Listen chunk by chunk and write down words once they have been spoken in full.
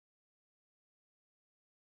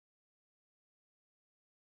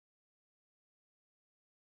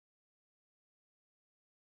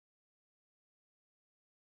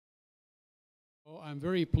Oh, I'm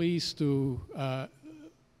very pleased to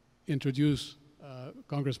introduce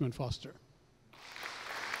Congressman Foster.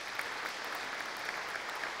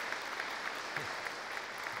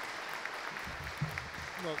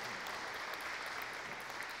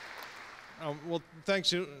 Well,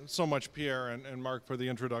 thanks you so much, Pierre and Mark, for the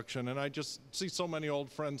introduction. And I just see so many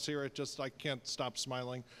old friends here. I can't stop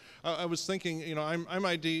smiling. I was thinking, you know, I'm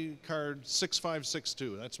ID card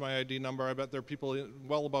 6562. That's my ID number. I bet there are people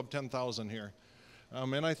well above 10,000 here.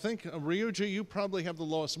 And I think, Ryuji, you probably have the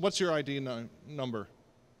lowest. What's your ID number?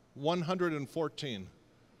 114.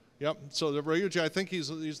 Yep. So the Ryuji, I think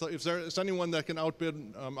if there's anyone that can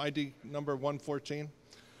outbid ID number 114,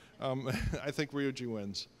 I think Ryuji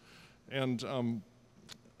wins. And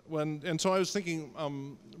so I was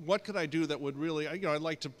thinking, what could I do that would really, I'd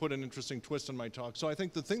like to put an interesting twist in my talk. So I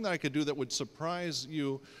think the thing that I could do that would surprise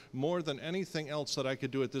you more than anything else that I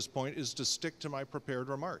could do at this point is to stick to my prepared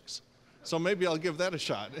remarks. So maybe I'll give that a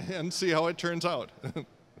shot and see how it turns out.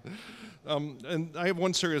 And I have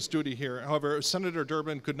one serious duty here. However, Senator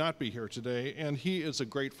Durbin could not be here today, and he is a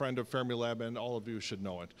great friend of Fermilab, and all of you should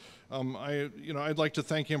know it. I'd like to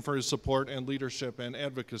thank him for his support and leadership and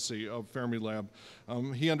advocacy of Fermilab.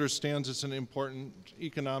 He understands it's an important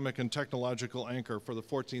economic and technological anchor for the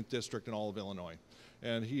 14th District and all of Illinois.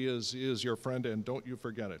 And he is your friend, and don't you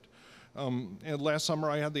forget it. And last summer,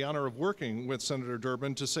 I had the honor of working with Senator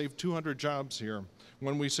Durbin to save 200 jobs here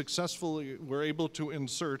when we successfully were able to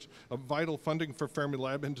insert a vital funding for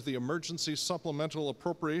Fermilab into the Emergency Supplemental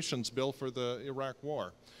Appropriations Bill for the Iraq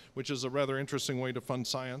War, which is a rather interesting way to fund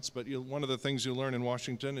science. But one of the things you learn in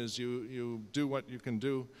Washington is you do what you can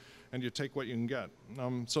do and you take what you can get.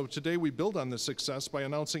 So today we build on this success by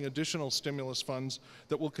announcing additional stimulus funds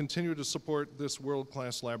that will continue to support this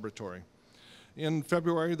world-class laboratory. In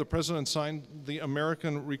February, the President signed the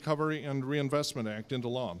American Recovery and Reinvestment Act into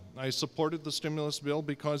law. I supported the stimulus bill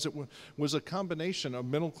because it was a combination of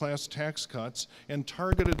middle-class tax cuts and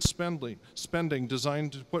targeted spending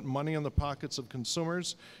designed to put money in the pockets of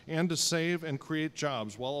consumers and to save and create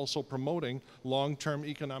jobs while also promoting long-term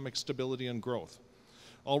economic stability and growth.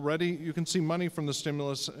 Already, you can see money from the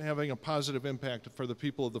stimulus having a positive impact for the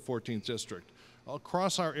people of the 14th District.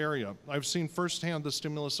 Across our area, I've seen firsthand the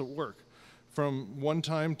stimulus at work, from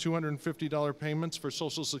one-time $250 payments for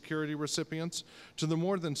Social Security recipients to the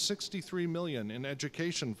more than $63 million in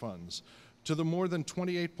education funds, to the more than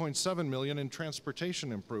 $28.7 million in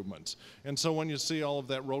transportation improvements. And so when you see all of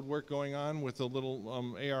that road work going on with the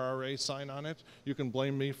little ARRA sign on it, you can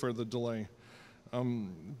blame me for the delay.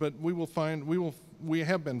 But we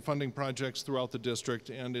have been funding projects throughout the district,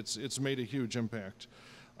 and it's made a huge impact.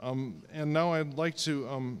 And now I'd like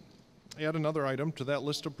to add another item to that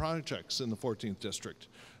list of projects in the 14th District.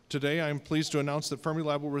 Today, I'm pleased to announce that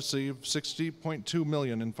Fermilab will receive $60.2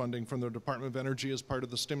 million in funding from the Department of Energy as part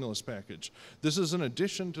of the stimulus package. This is in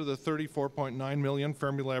addition to the $34.9 million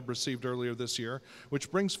Fermilab received earlier this year,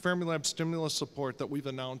 which brings Fermilab stimulus support that we've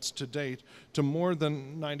announced to date to more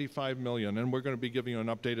than $95 million, and we're going to be giving you an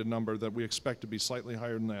updated number that we expect to be slightly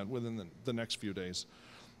higher than that within the next few days.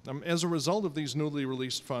 As a result of these newly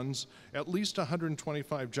released funds, at least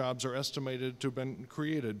 125 jobs are estimated to have been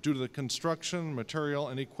created due to the construction, material,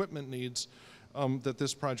 and equipment needs that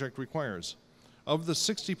this project requires. Of the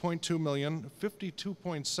 $60.2 million,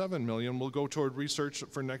 $52.7 million will go toward research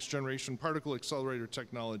for next-generation particle accelerator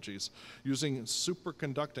technologies using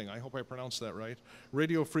superconducting, I hope I pronounced that right,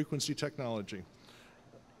 radio frequency technology.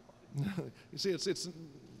 You see,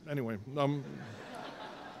 anyway.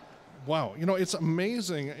 Wow, it's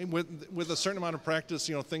amazing with a certain amount of practice,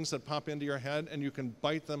 things that pop into your head and you can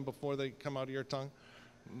bite them before they come out of your tongue.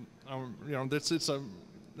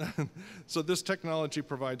 So this technology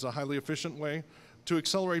provides a highly efficient way to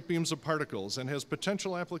accelerate beams of particles and has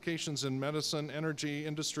potential applications in medicine, energy,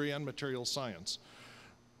 industry, and material science.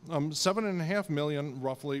 $7.5 million,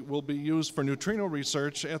 roughly, will be used for neutrino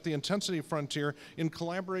research at the Intensity Frontier in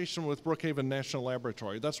collaboration with Brookhaven National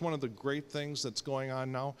Laboratory. That's one of the great things that's going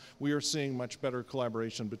on now. We are seeing much better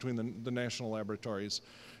collaboration between the national laboratories.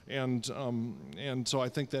 And so I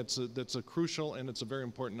think that's a crucial and it's a very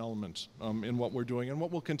important element in what we're doing and what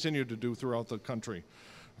we'll continue to do throughout the country.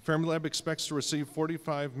 Fermilab expects to receive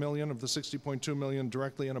 $45 million of the $60.2 million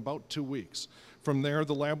directly in about 2 weeks. From there,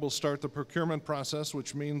 the lab will start the procurement process,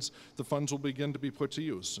 which means the funds will begin to be put to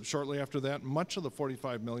use. Shortly after that, much of the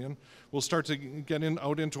 $45 million will start to get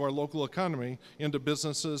out into our local economy, into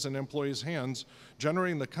businesses and employees' hands,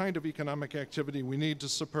 generating the kind of economic activity we need to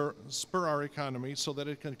spur our economy so that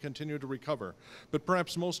it can continue to recover. But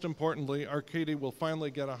perhaps most importantly, Arcady will finally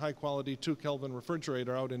get a high-quality 2-Kelvin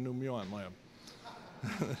refrigerator out in New Muon Lab.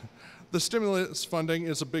 The stimulus funding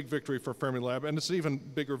is a big victory for Fermilab, and it's an even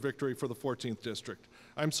bigger victory for the 14th District.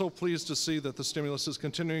 I'm so pleased to see that the stimulus is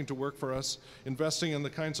continuing to work for us, investing in the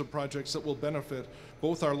kinds of projects that will benefit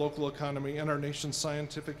both our local economy and our nation's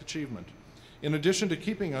scientific achievement. In addition to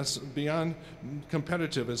keeping us beyond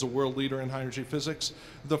competitive as a world leader in high-energy physics,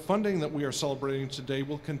 the funding that we are celebrating today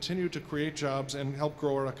will continue to create jobs and help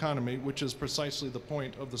grow our economy, which is precisely the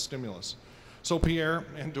point of the stimulus. So Pierre,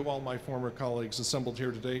 and to all my former colleagues assembled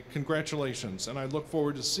here today, congratulations, and I look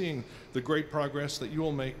forward to seeing the great progress that you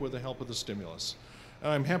will make with the help of the stimulus.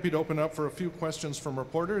 I'm happy to open up for a few questions from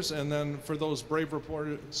reporters, and then for those brave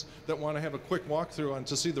reporters that want to have a quick walkthrough and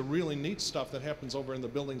to see the really neat stuff that happens over in the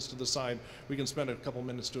buildings to the side, we can spend a couple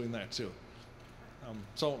minutes doing that too.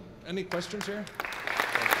 So, any questions here?